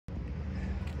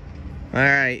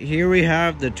Alright, here we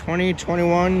have the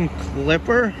 2021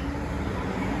 Clipper.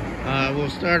 We'll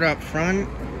start up front.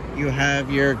 You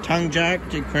have your tongue jack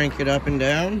to crank it up and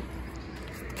down.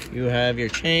 You have your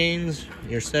chains,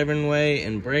 your 7-way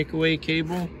and breakaway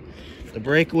cable. The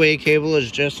breakaway cable is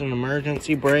just an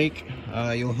emergency brake.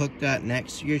 You'll hook that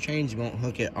next to your chains. You won't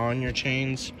hook it on your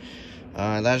chains.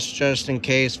 That's just in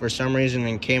case for some reason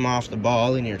it came off the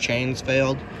ball and your chains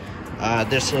failed.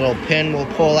 This little pin will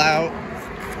pull out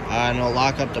and it'll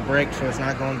lock up the brake so it's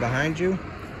not going behind you.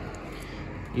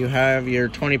 You have your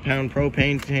 20-pound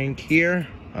propane tank here.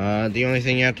 The only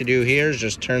thing you have to do here is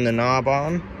just turn the knob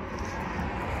on.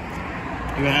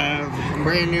 You have a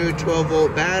brand new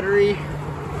 12-volt battery.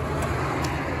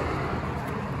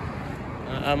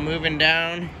 Moving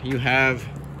down, you have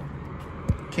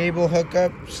cable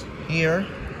hookups here.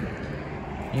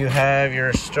 You have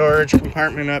your storage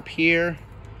compartment up here.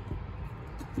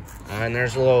 And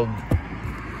there's a little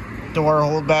door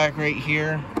hold back right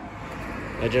here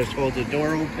that just holds the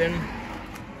door open.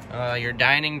 Your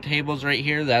dining table's right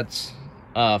here. That's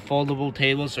a foldable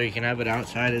table, so you can have it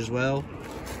outside as well.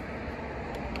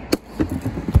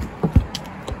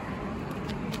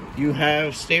 You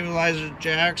have stabilizer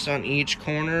jacks on each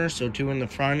corner, so 2 in the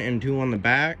front and 2 on the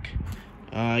back.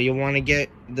 You'll want to get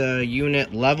the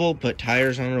unit level, put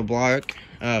tires on the block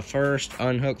first,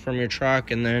 unhook from your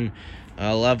truck, and then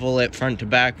level it front to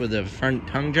back with a front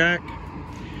tongue jack.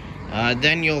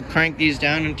 Then you'll crank these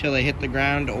down until they hit the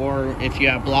ground, or if you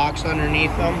have blocks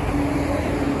underneath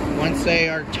them. Once they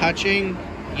are touching,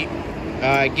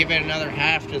 give it another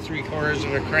 1/2 to 3/4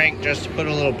 of a crank just to put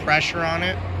a little pressure on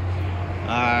it.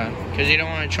 Because you don't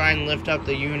want to try and lift up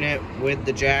the unit with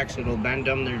the jacks. It'll bend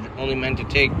them. They're only meant to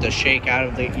take the shake out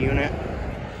of the unit.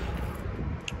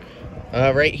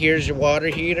 Right here's your water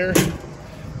heater.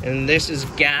 And this is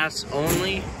gas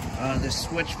only. The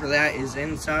switch for that is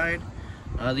inside.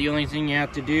 The only thing you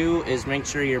have to do is make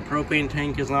sure your propane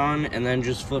tank is on, and then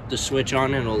just flip the switch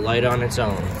on and it'll light on its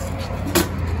own.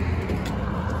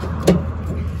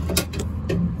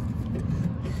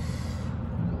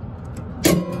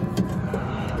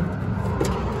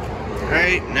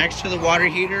 Alright, next to the water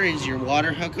heater is your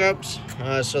water hookups.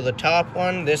 So the top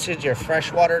one, this is your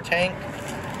freshwater tank.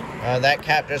 That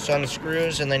cap just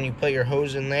unscrews, and then you put your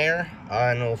hose in there,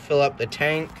 and it'll fill up the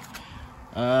tank.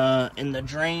 And the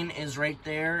drain is right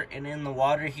there, and in the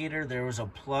water heater there was a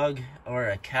plug or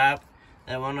a cap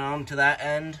that went on to that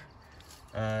end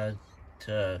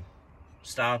to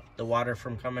stop the water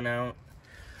from coming out.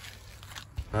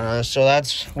 So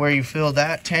that's where you fill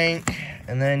that tank,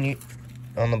 and then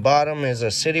on the bottom is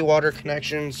a city water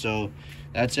connection, so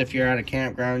that's if you're at a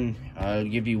campground. It'll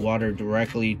give you water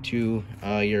directly to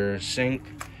your sink.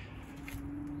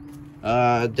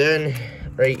 Then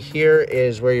right here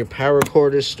is where your power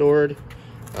cord is stored.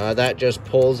 That just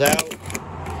pulls out.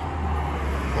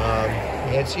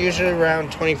 It's usually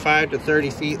around 25 to 30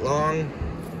 feet long.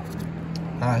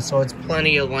 So it's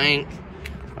plenty of length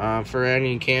for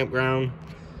any campground.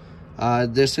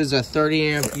 This is a 30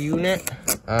 amp unit.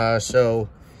 So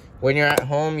when you're at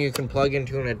home, you can plug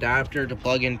into an adapter to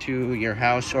plug into your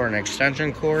house or an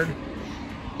extension cord.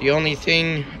 The only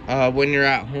thing when you're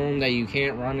at home that you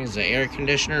can't run is the air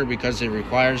conditioner, because it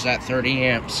requires that 30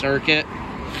 amp circuit.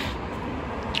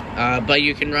 But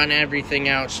you can run everything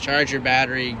else, charge your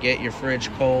battery, get your fridge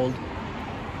cold.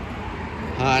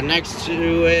 Next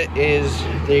to it is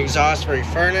the exhaust for your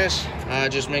furnace.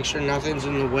 Just make sure nothing's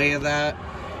in the way of that.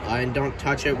 And don't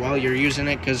touch it while you're using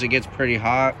it, because it gets pretty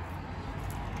hot.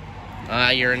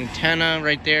 Your antenna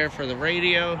right there for the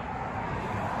radio.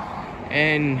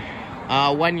 And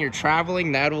when you're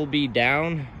traveling, that will be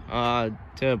down.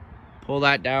 To pull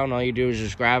that down, all you do is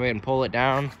just grab it and pull it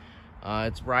down.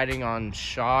 It's riding on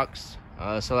shocks,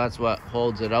 so that's what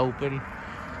holds it open.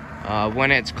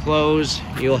 When it's closed,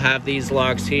 you'll have these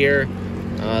locks here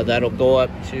that'll go up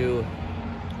to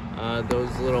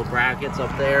those little brackets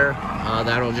up there.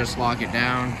 That'll just lock it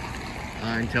down.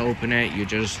 And to open it, you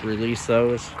just release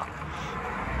those.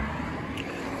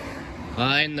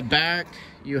 In the back,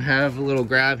 you have a little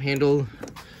grab handle.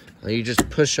 You just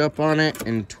push up on it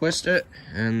and twist it,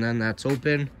 and then that's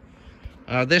open.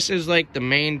 This is like the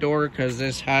main door, because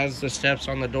this has the steps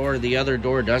on the door. The other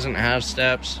door doesn't have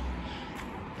steps.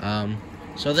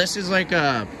 So this is like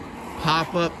a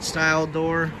pop-up style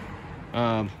door.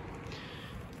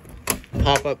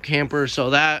 Pop-up camper, so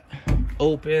that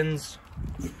opens.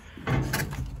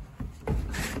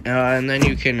 And then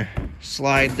you can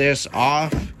slide this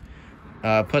off.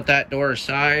 Put that door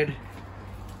aside.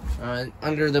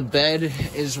 Under the bed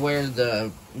is where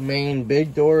the main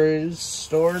big door is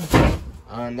stored.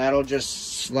 And that'll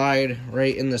just slide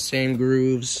right in the same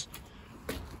grooves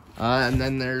And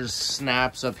then there's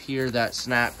snaps up here that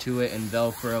snap to it and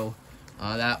Velcro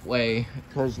that way,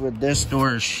 because with this door,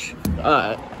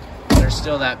 there's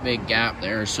still that big gap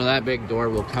there, so that big door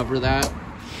will cover that.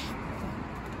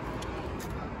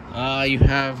 You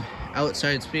have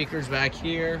outside speakers back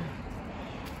here.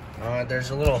 There's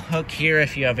a little hook here.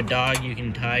 If you have a dog, you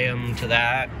can tie them to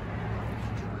that.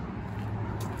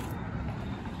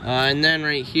 And then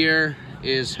right here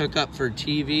is hookup for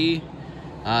TV.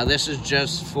 This is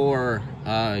just for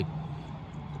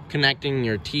connecting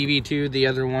your TV to. The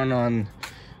other one on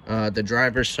the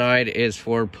driver's side is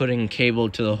for putting cable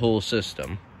to the whole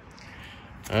system.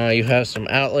 You have some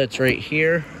outlets right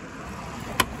here.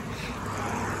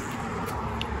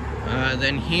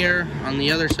 Then here on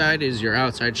the other side is your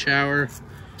outside shower.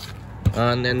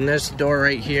 And then this door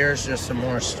right here is just some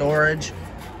more storage.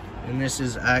 And this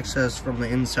is access from the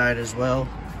inside as well.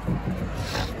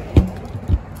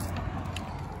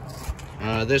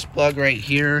 This plug right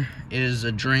here is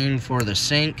a drain for the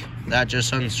sink. That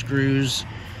just unscrews.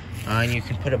 And you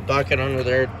can put a bucket under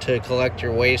there to collect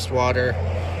your wastewater,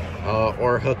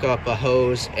 or hook up a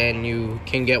hose, and you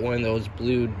can get one of those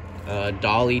blue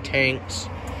dolly tanks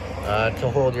to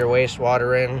hold your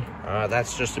wastewater in.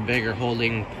 That's just a bigger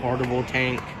holding portable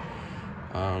tank.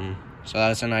 So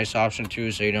that's a nice option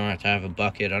too, so you don't have to have a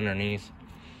bucket underneath.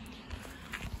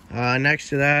 Next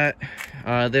to that,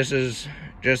 this is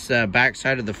just the back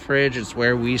side of the fridge. It's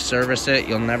where we service it.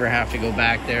 You'll never have to go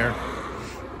back there.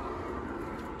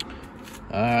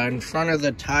 In front of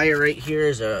the tire right here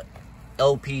is a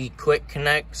LP quick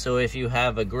connect. So if you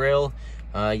have a grill,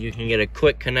 you can get a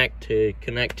quick connect to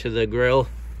connect to the grill.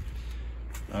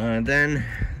 Then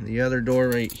the other door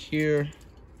right here.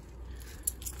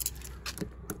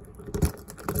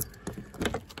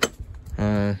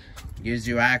 Gives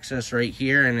you access right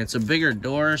here, and it's a bigger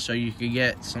door, so you could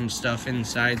get some stuff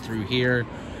inside through here,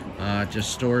 to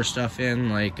store stuff in,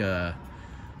 like if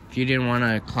you didn't want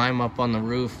to climb up on the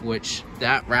roof, which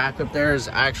that rack up there is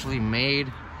actually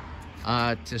made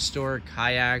to store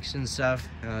kayaks and stuff.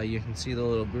 You can see the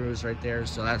little grooves right there,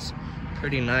 so that's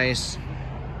pretty nice.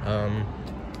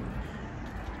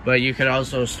 But you could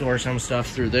also store some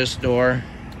stuff through this door,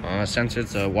 since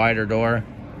it's a wider door.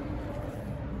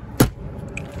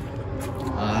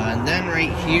 And then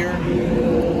right here,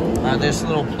 this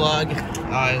little plug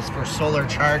is for solar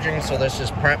charging. So this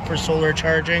is prep for solar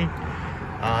charging.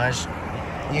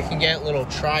 You can get a little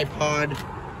tripod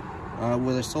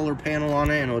with a solar panel on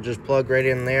it, and it'll just plug right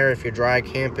in there if you're dry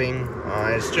camping.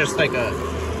 It's just like a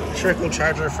trickle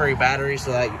charger for your battery,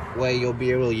 so that way you'll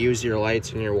be able to use your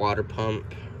lights and your water pump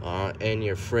and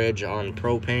your fridge on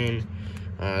propane,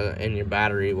 and your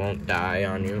battery won't die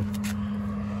on you.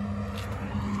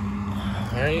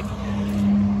 Alright,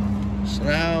 so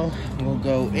now we'll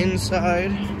go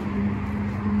inside.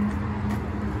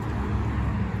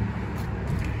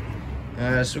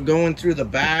 So going through the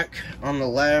back on the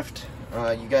left,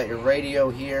 you got your radio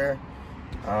here.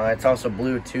 It's also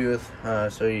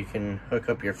Bluetooth, so you can hook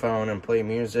up your phone and play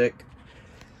music.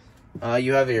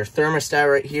 You have your thermostat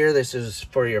right here. This is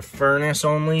for your furnace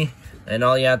only, and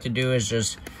all you have to do is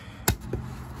just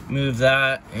move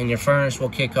that and your furnace will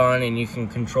kick on, and you can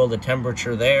control the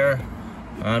temperature there.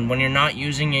 And when you're not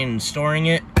using it and storing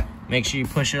it, make sure you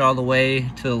push it all the way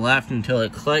to the left until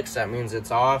it clicks. That means it's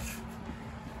off.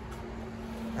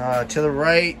 To the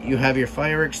right, you have your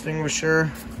fire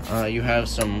extinguisher. You have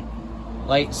some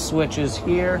light switches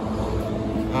here.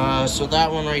 So that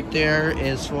one right there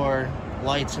is for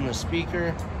lights in the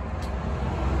speaker.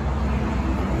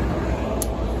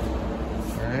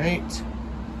 All right.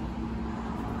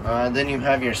 Then you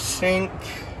have your sink.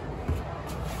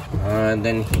 And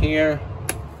then here,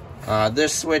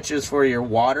 this switch is for your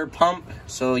water pump.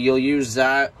 So you'll use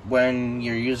that when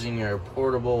you're using your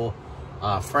portable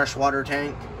freshwater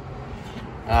tank.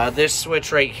 This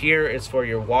switch right here is for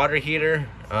your water heater.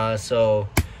 So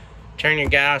turn your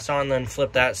gas on, then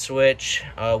flip that switch.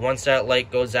 Once that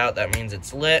light goes out, that means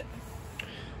it's lit.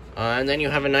 And then you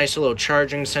have a nice little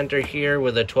charging center here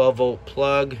with a 12-volt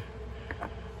plug.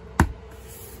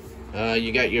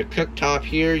 You got your cooktop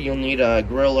here. You'll need a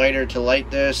grill lighter to light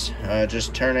this.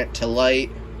 Just turn it to light,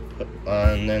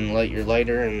 and then light your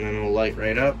lighter, and then it'll light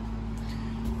right up.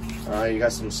 You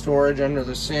got some storage under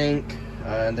the sink.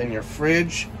 And then your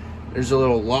fridge. There's a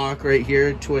little lock right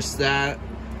here. Twist that.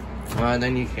 And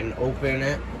then you can open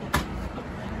it.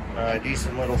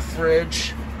 Decent little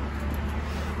fridge.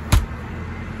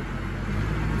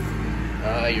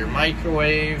 Your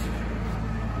microwave.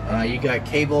 You got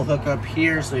cable hookup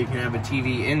here, so you can have a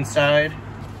TV inside.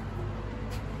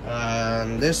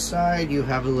 On this side, you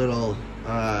have a little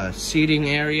seating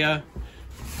area.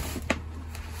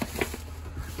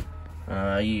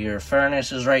 Your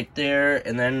furnace is right there,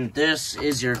 and then this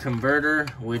is your converter,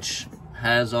 which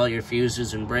has all your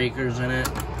fuses and breakers in it.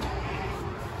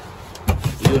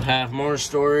 You have more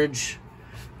storage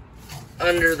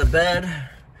under the bed,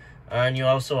 and you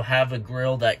also have a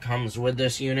grill that comes with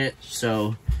this unit.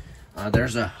 So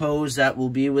there's a hose that will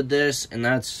be with this, and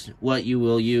that's what you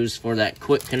will use for that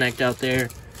quick connect out there.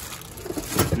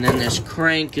 And then this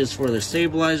crank is for the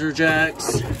stabilizer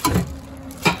jacks.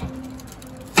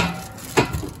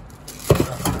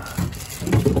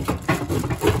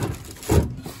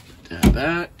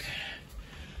 Back.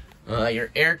 Your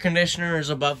air conditioner is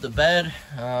above the bed.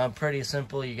 Pretty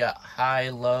simple. You got high,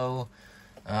 low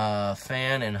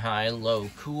fan and high, low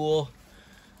cool.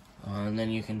 And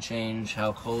then you can change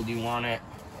how cold you want it.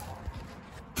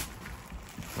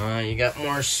 You got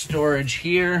more storage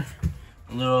here.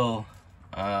 A little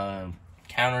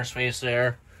counter space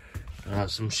there.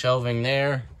 Some shelving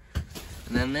there.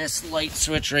 And then this light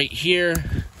switch right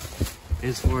here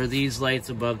is for these lights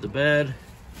above the bed.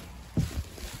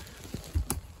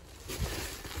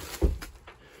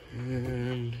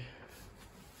 And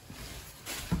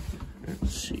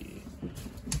let's see.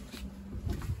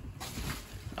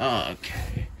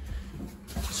 Okay.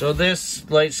 So this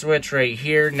light switch right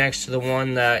here, next to the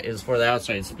one that is for the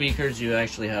outside speakers, you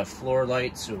actually have floor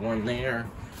lights, so one there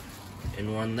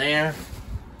and one there.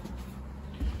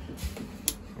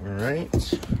 All right.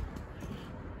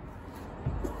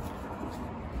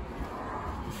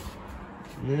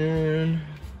 And then,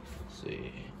 let's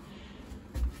see.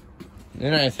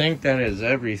 And I think that is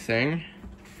everything.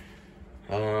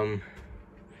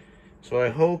 So I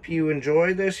hope you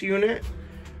enjoy this unit.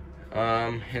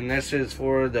 And this is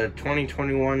for the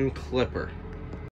 2021 Clipper.